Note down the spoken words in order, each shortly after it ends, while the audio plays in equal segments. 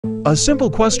A simple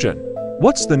question: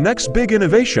 what's the next big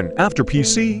innovation after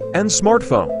PC and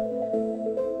smartphone?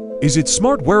 Is it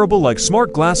smart wearable like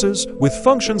smart glasses with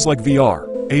functions like VR,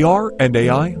 AR, and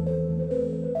AI?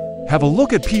 Have a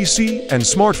look at PC and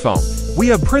smartphone. We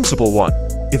have principle 1.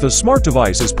 If a smart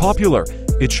device is popular,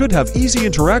 it should have easy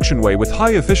interaction way with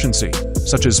high efficiency,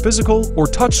 such as physical or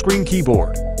touchscreen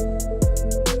keyboard.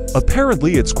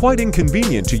 Apparently, it's quite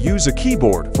inconvenient to use a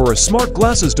keyboard for a smart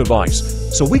glasses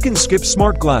device, so we can skip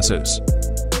smart glasses.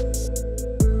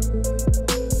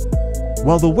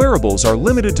 While the wearables are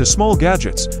limited to small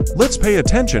gadgets, let's pay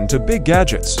attention to big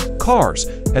gadgets, cars,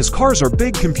 as cars are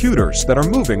big computers that are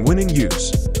moving when in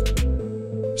use.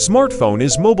 Smartphone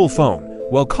is mobile phone,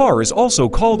 while car is also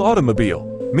called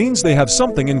automobile, means they have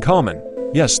something in common.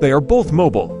 Yes, they are both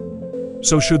mobile.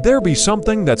 So should there be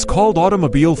something that's called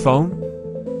automobile phone?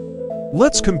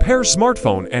 Let's compare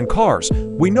smartphone and cars.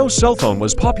 We know cell phone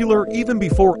was popular even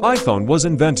before iPhone was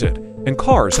invented, and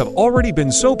cars have already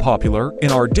been so popular in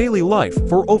our daily life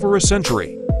for over a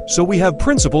century. So we have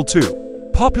principle 2.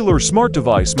 Popular smart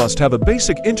device must have a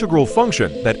basic integral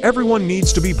function that everyone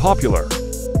needs to be popular.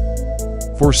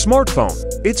 For smartphone,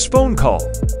 it's phone call.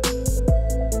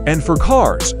 And for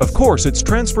cars, of course, it's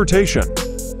transportation.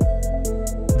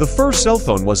 The first cell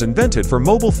phone was invented for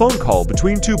mobile phone call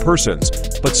between two persons,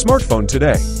 but smartphone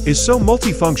today is so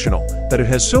multifunctional that it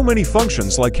has so many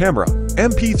functions like camera,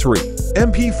 MP3,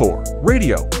 MP4,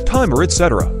 radio, timer,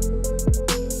 etc.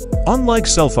 Unlike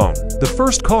cell phone, the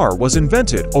first car was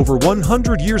invented over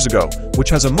 100 years ago, which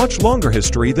has a much longer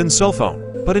history than cell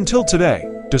phone. But until today,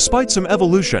 despite some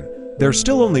evolution, there's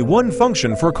still only one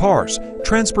function for cars: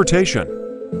 transportation.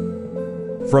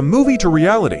 From movie to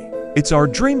reality, it's our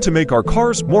dream to make our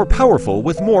cars more powerful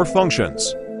with more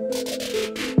functions.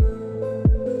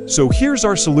 So here's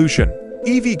our solution: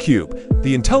 EV Cube,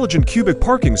 the intelligent cubic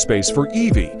parking space for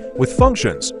EV, with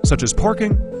functions such as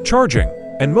parking, charging,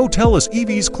 and motel, as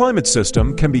EV's climate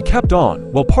system can be kept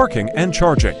on while parking and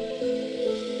charging.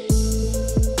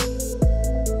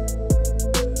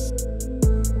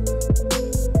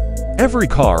 Every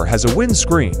car has a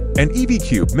windscreen, and EV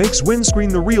Cube makes windscreen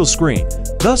the real screen.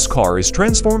 Thus, car is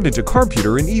transformed into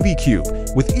Carmputer in EV Cube,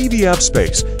 with EV App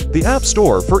Space, the app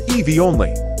store for EV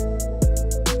only.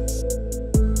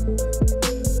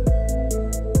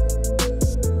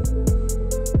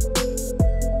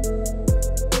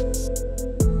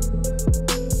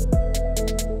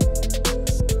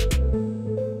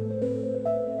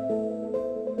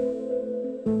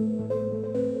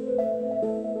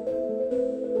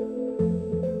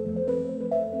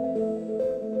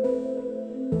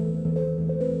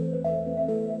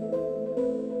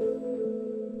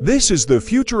 This is the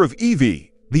future of EV,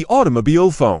 the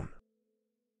automobile phone.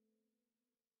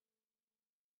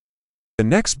 The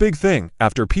next big thing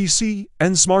after PC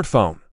and smartphone.